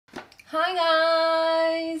Hi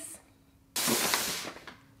guys!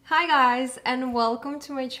 Hi guys and welcome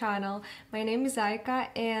to my channel. My name is Aika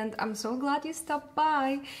and I'm so glad you stopped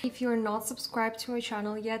by. If you're not subscribed to my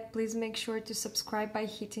channel yet, please make sure to subscribe by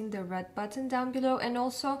hitting the red button down below and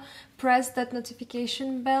also press that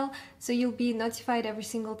notification bell so you'll be notified every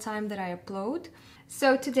single time that I upload.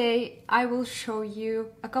 So today I will show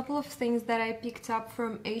you a couple of things that I picked up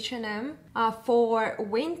from H&M for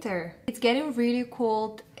winter. It's getting really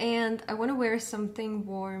cold and I want to wear something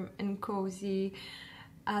warm and cozy,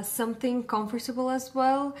 something comfortable as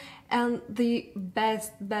well. And the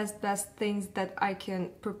best things that I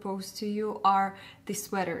can propose to you are the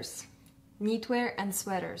sweaters. Knitwear and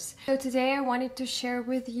sweaters. So today I wanted to share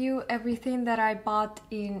with you everything that I bought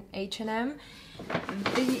in H&M.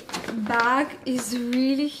 The bag is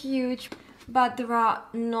really huge, but there are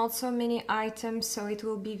not so many items, so it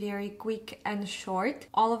will be very quick and short.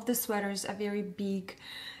 All of the sweaters are very big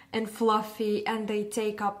and fluffy and they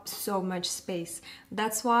take up so much space.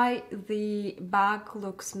 That's why the bag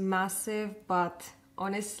looks massive, but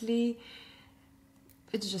honestly,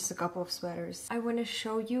 it's just a couple of sweaters. I want to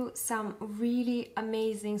show you some really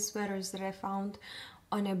amazing sweaters that I found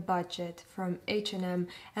on a budget from H&M,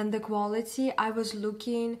 and the quality, I was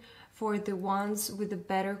looking for the ones with the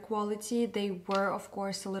better quality. They were of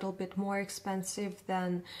course a little bit more expensive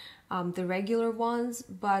than the regular ones,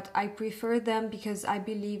 but I prefer them because I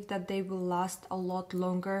believe that they will last a lot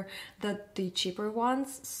longer than the cheaper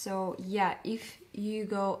ones. So yeah, if you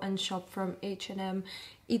go and shop from H&M,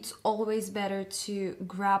 it's always better to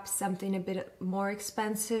grab something a bit more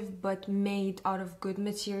expensive but made out of good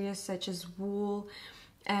materials such as wool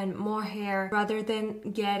and mohair, rather than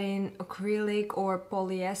getting acrylic or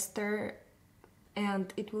polyester,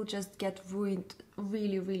 and it will just get ruined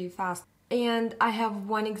really fast. And I have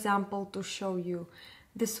one example to show you.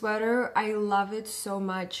 The sweater, I love it so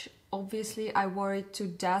much. Obviously I wore it to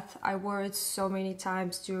death. I wore it so many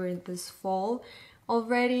times during this fall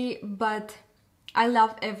already, but I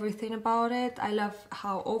love everything about it. I love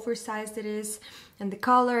how oversized it is and the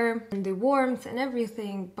color and the warmth and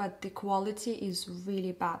everything, but the quality is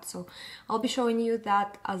really bad. So I'll be showing you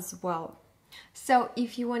that as well. So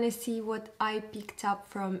if you want to see what I picked up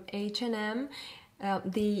from H&M,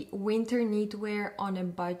 the winter knitwear on a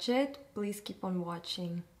budget, please keep on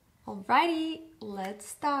watching. Alrighty, let's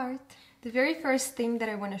start. The very first thing that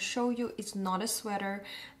I want to show you is not a sweater,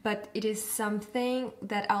 but it is something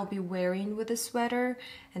that I'll be wearing with a sweater,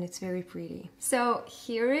 and it's very pretty. So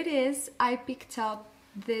here it is. I picked up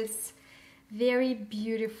this very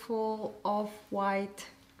beautiful off-white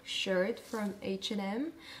shirt from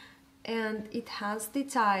H&M, and it has the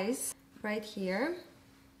ties right here.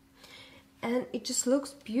 And it just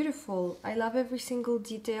looks beautiful. I love every single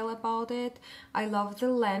detail about it. I love the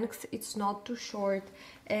length, it's not too short,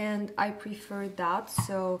 and I prefer that,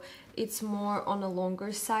 so it's more on a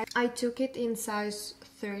longer side. I took it in size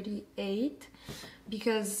 38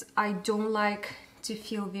 because I don't like to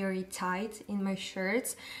feel very tight in my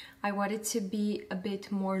shirts. I want it to be a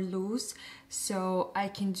bit more loose so I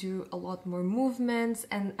can do a lot more movements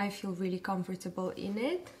and I feel really comfortable in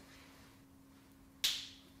it.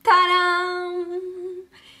 Ta-da!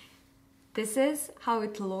 This is how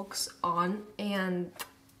it looks on, and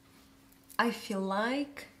I feel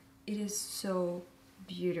like it is so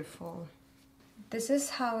beautiful. This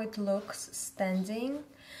is how it looks standing.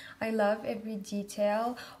 I love every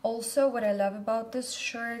detail. Also, what I love about this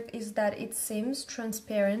shirt is that it seems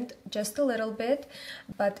transparent just a little bit,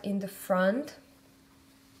 but in the front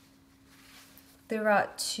there are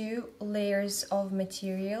 2 layers of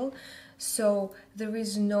material, so there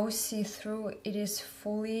is no see-through. It is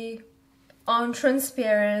fully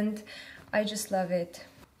untransparent. I just love it.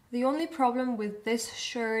 The only problem with this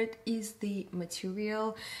shirt is the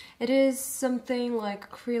material. It is something like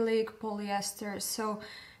acrylic, polyester, so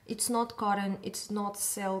it's not cotton, it's not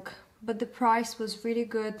silk, but the price was really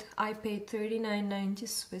good. I paid 39.90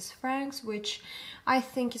 Swiss francs, which I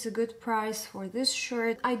think is a good price for this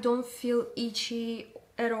shirt. I don't feel itchy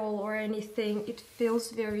at all or anything. It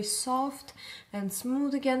feels very soft and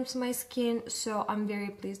smooth against my skin, so I'm very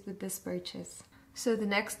pleased with this purchase. So the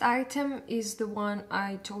next item is the one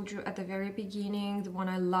I told you at the very beginning, the one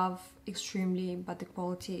I love extremely, but the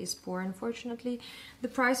quality is poor, unfortunately. The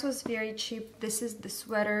price was very cheap. This is the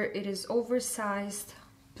sweater. It is oversized,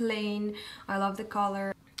 plain. I love the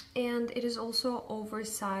color, and it is also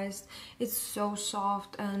oversized. It's so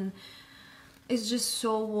soft and it's just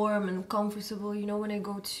so warm and comfortable. You know, when I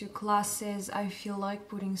go to classes, I feel like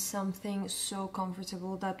putting something so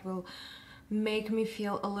comfortable that will make me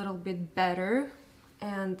feel a little bit better,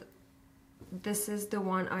 and this is the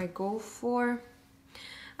one I go for.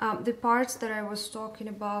 The parts that I was talking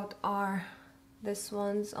about are this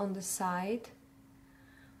ones on the side.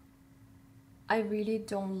 I really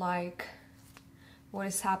don't like what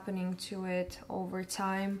is happening to it over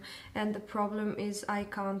time, and the problem is I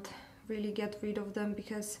can't really get rid of them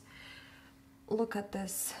because look at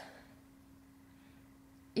this.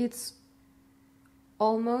 It's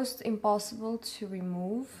almost impossible to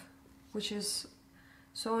remove, which is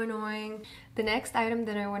so annoying. The next item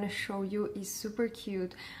that I want to show you is super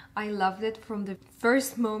cute. I loved it from the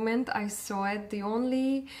first moment I saw it. The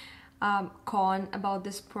only con about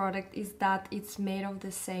this product is that it's made of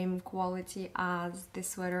the same quality as the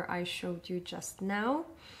sweater I showed you just now.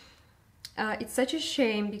 It's such a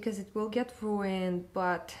shame because it will get ruined,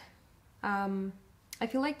 but I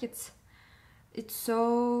feel like it's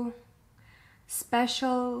so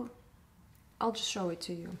special. I'll just show it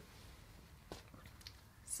to you.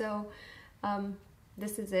 So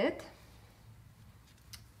this is it.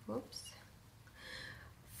 Whoops.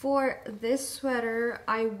 For this sweater,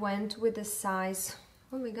 I went with the size,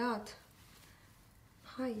 oh my god,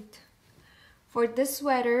 height. For this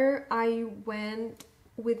sweater, I went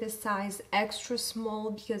with the size extra small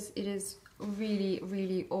because it is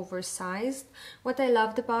really oversized. What I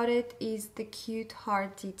loved about it is the cute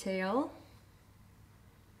heart detail.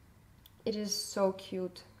 It is so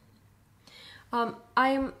cute.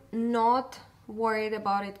 I'm not worried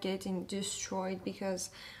about it getting destroyed because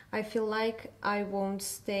I feel like I won't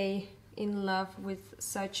stay in love with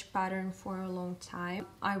such pattern for a long time.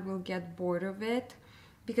 I will get bored of it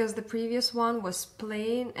because the previous one was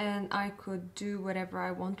plain and I could do whatever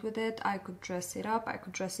I want with it. I could dress it up, I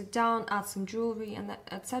could dress it down, add some jewelry and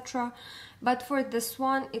etc. But for this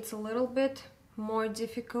one it's a little bit more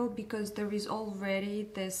difficult because there is already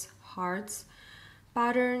this hearts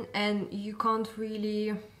pattern and you can't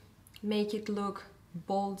really make it look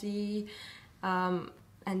boldy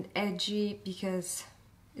and edgy because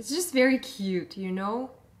it's just very cute, you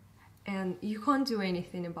know, and you can't do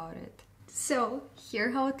anything about it. So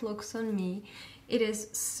here how it looks on me. It is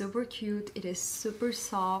super cute, it is super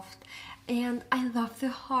soft, and I love the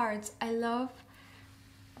hearts. I love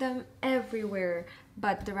them everywhere,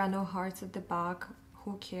 but there are no hearts at the back.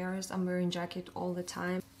 Who cares? I'm wearing jacket all the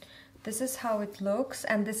time. This is how it looks,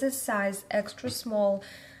 and this is size extra small,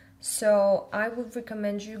 so I would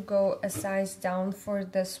recommend you go a size down for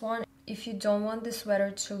this one. If you don't want the sweater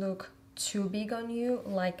to look too big on you,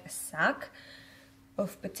 like a sack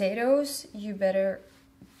of potatoes, you better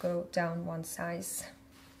go down one size.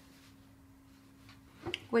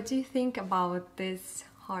 What do you think about this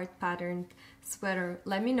heart patterned sweater?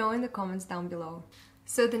 Let me know in the comments down below.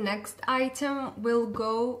 So the next item will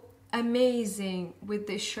go amazing with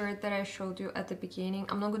this shirt that I showed you at the beginning.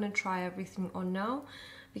 I'm not gonna try everything on now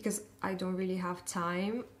because I don't really have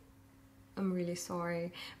time. I'm really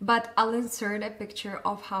sorry, but I'll insert a picture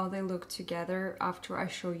of how they look together after I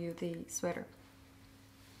show you the sweater.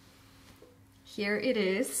 Here it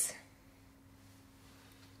is.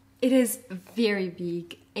 It is very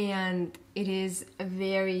big and it is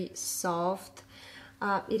very soft.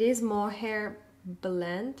 It is mohair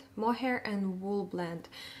and wool blend.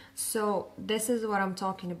 So this is what I'm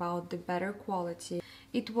talking about, the better quality.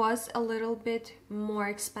 It was a little bit more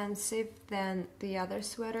expensive than the other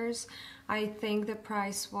sweaters. I think the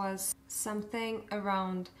price was something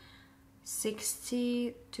around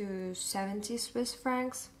 60 to 70 Swiss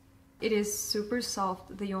francs. It is super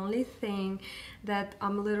soft. The only thing that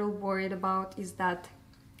I'm a little worried about is that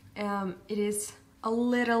it is a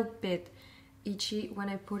little bit itchy when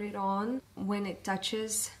I put it on. When it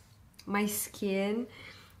touches my skin,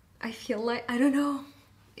 I feel like, I don't know,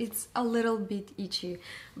 it's a little bit itchy,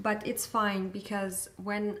 but it's fine because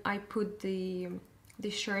when I put the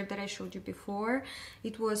shirt that I showed you before,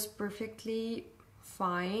 it was perfectly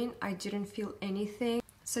fine. I didn't feel anything.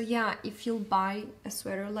 So yeah, if you'll buy a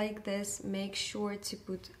sweater like this, make sure to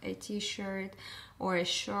put a t-shirt or a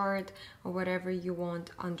shirt or whatever you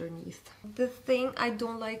want underneath. The thing I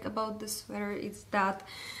don't like about this sweater is that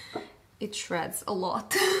it shreds a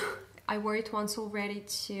lot. I wore it once already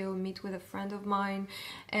to meet with a friend of mine,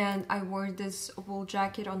 and I wore this wool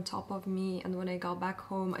jacket on top of me, and when I got back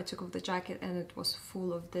home I took off the jacket and it was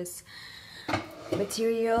full of this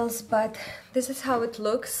materials, but this is how it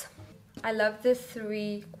looks. I love the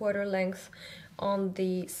 3/4 length on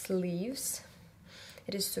the sleeves.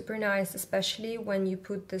 It is super nice, especially when you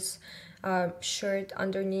put this shirt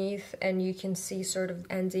underneath and you can see sort of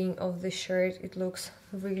the ending of the shirt. It looks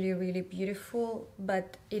really beautiful,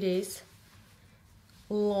 but it is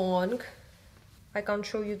long. I can't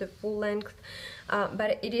show you the full length,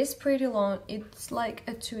 but it is pretty long. It's like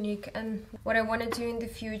a tunic, and what I want to do in the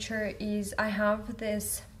future is I have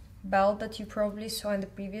this belt that you probably saw in the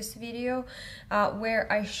previous video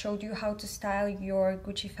where I showed you how to style your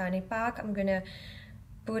Gucci fanny pack. I'm gonna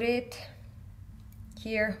put it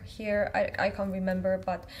here, I can't remember,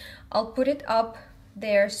 but I'll put it up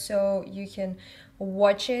there so you can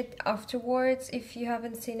watch it afterwards if you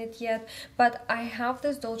haven't seen it yet. But I have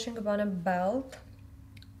this Dolce & Gabbana belt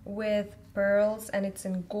with pearls and it's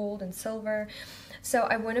in gold and silver, so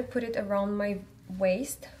I want to put it around my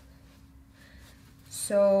waist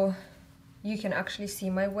so you can actually see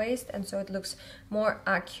my waist, and so it looks more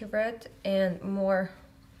accurate and more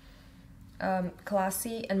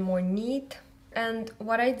classy and more neat. And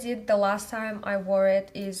what I did the last time I wore it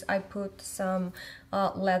is I put some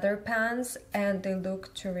leather pants and they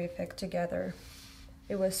look terrific together.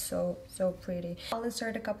 It was so pretty. I'll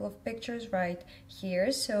insert a couple of pictures right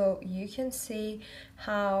here so you can see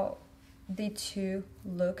how the two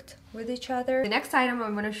looked with each other. The next item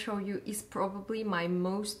I'm going to show you is probably my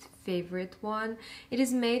most favorite one. It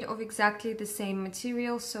is made of exactly the same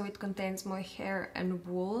material, so it contains mohair and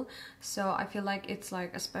wool, so I feel like it's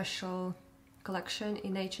like a special collection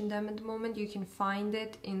in H&M at the moment. You can find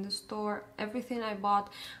it in the store. Everything I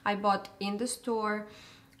bought in the store.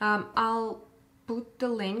 I'll put the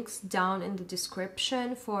links down in the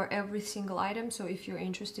description for every single item, so if you're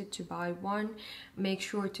interested to buy one, make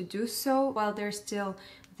sure to do so while they're still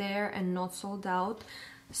there and not sold out.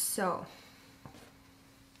 So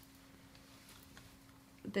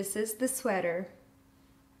this is the sweater.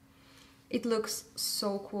 It looks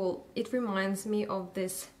so cool. It reminds me of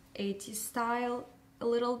this 80s style a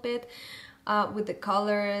little bit, with the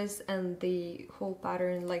colors and the whole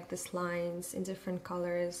pattern, like these lines in different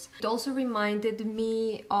colors. It also reminded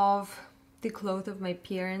me of the clothes of my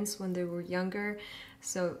parents when they were younger,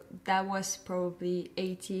 so that was probably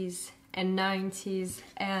 80s and 90s,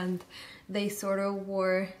 and they sort of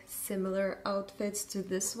wore similar outfits to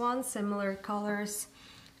this one, similar colors,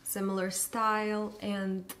 similar style,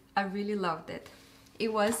 and I really loved it.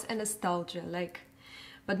 It was a nostalgia, like,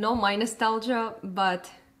 but not my nostalgia,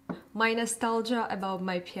 but my nostalgia about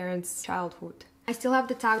my parents' childhood. I still have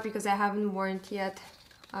the tag because I haven't worn it yet,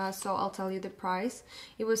 so I'll tell you the price.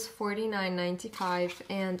 It was $49.95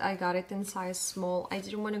 and I got it in size small. I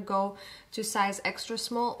didn't want to go to size extra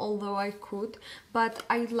small, although I could, but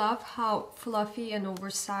I love how fluffy and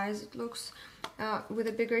oversized it looks with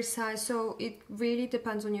a bigger size, so it really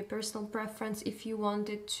depends on your personal preference. If you want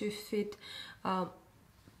it to fit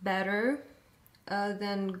better,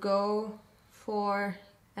 then go for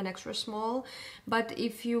an extra small, but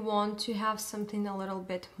if you want to have something a little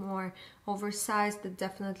bit more oversized, then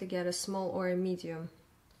definitely get a small or a medium.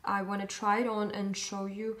 I want to try it on and show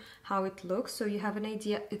you how it looks so you have an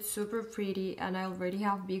idea. It's super pretty and I already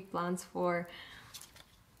have big plans for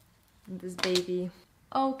this baby.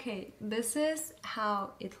 Okay, this is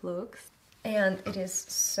how it looks and it is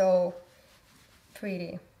so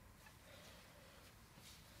pretty.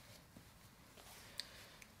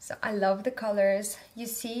 So I love the colors. You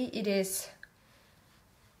see, it is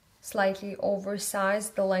slightly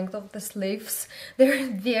oversized, the length of the sleeves. They're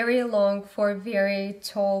very long for very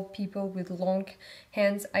tall people with long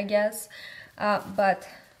hands, I guess. But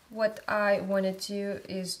what I want to do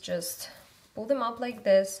is just pull them up like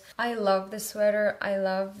this. I love the sweater. I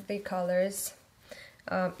love the colors.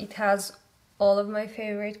 It has all of my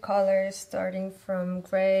favorite colors, starting from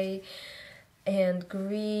gray and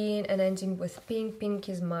green and ending with pink. Pink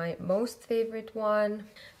is my most favorite one.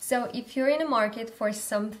 So if you're in the market for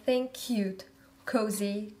something cute,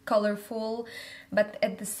 cozy, colorful, but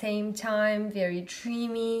at the same time very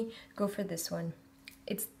dreamy, go for this one.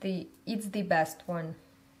 It's the best one.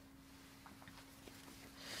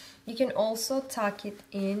 You can also tuck it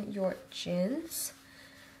in your jeans.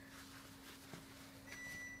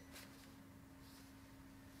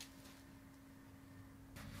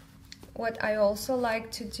 What I also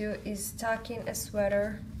like to do is tuck in a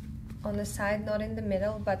sweater on the side, not in the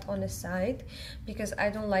middle, but on the side, because I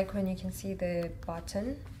don't like when you can see the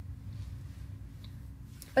button.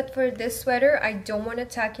 But for this sweater, I don't want to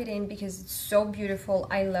tuck it in because it's so beautiful.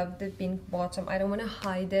 I love the pink bottom. I don't want to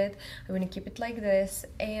hide it. I want to keep it like this.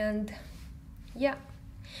 And yeah,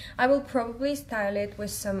 I will probably style it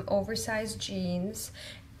with some oversized jeans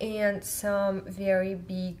and some very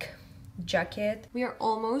big jacket. We are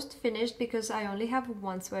almost finished because I only have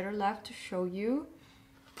one sweater left to show you.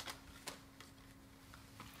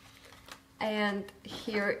 And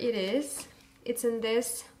here it is. It's in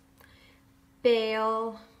this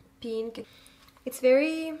pale pink. It's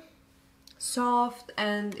very soft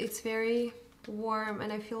and it's very warm,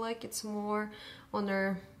 and I feel like it's more on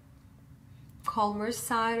a calmer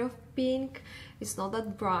side of pink, It's not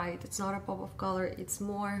that bright, it's not a pop of color, it's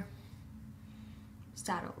more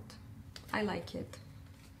settled. I like it.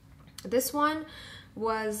 This one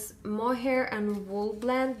was mohair and wool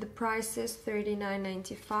blend. The price is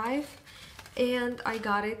 $39.95 and I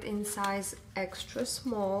got it in size extra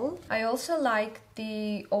small. I also like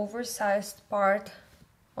the oversized part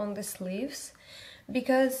on the sleeves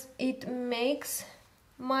because it makes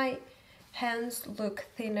my hands look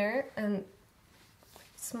thinner and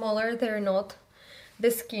smaller. They're not the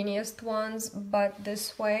skinniest ones, but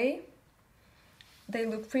this way they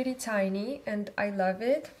look pretty tiny and I love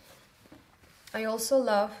it. I also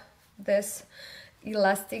love this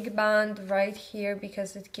elastic band right here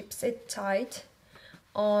because it keeps it tight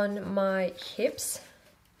on my hips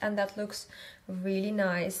and that looks really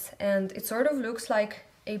nice, and it sort of looks like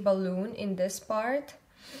a balloon in this part,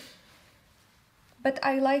 but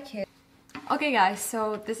I like it. Okay guys,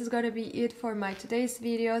 so this is gonna be it for my today's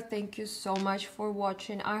video. Thank you so much for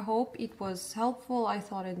watching. I hope it was helpful. I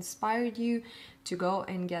thought it inspired you to go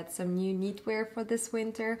and get some new knitwear for this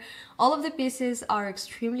winter. All of the pieces are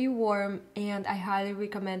extremely warm and I highly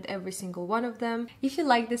recommend every single one of them. If you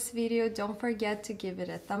like this video, don't forget to give it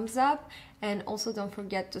a thumbs up and also don't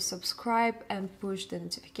forget to subscribe and push the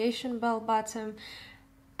notification bell button.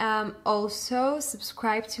 Also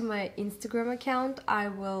subscribe to my Instagram account. I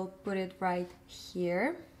will put it right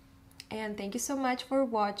here. And thank you so much for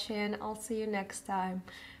watching. I'll see you next time.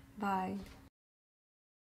 Bye.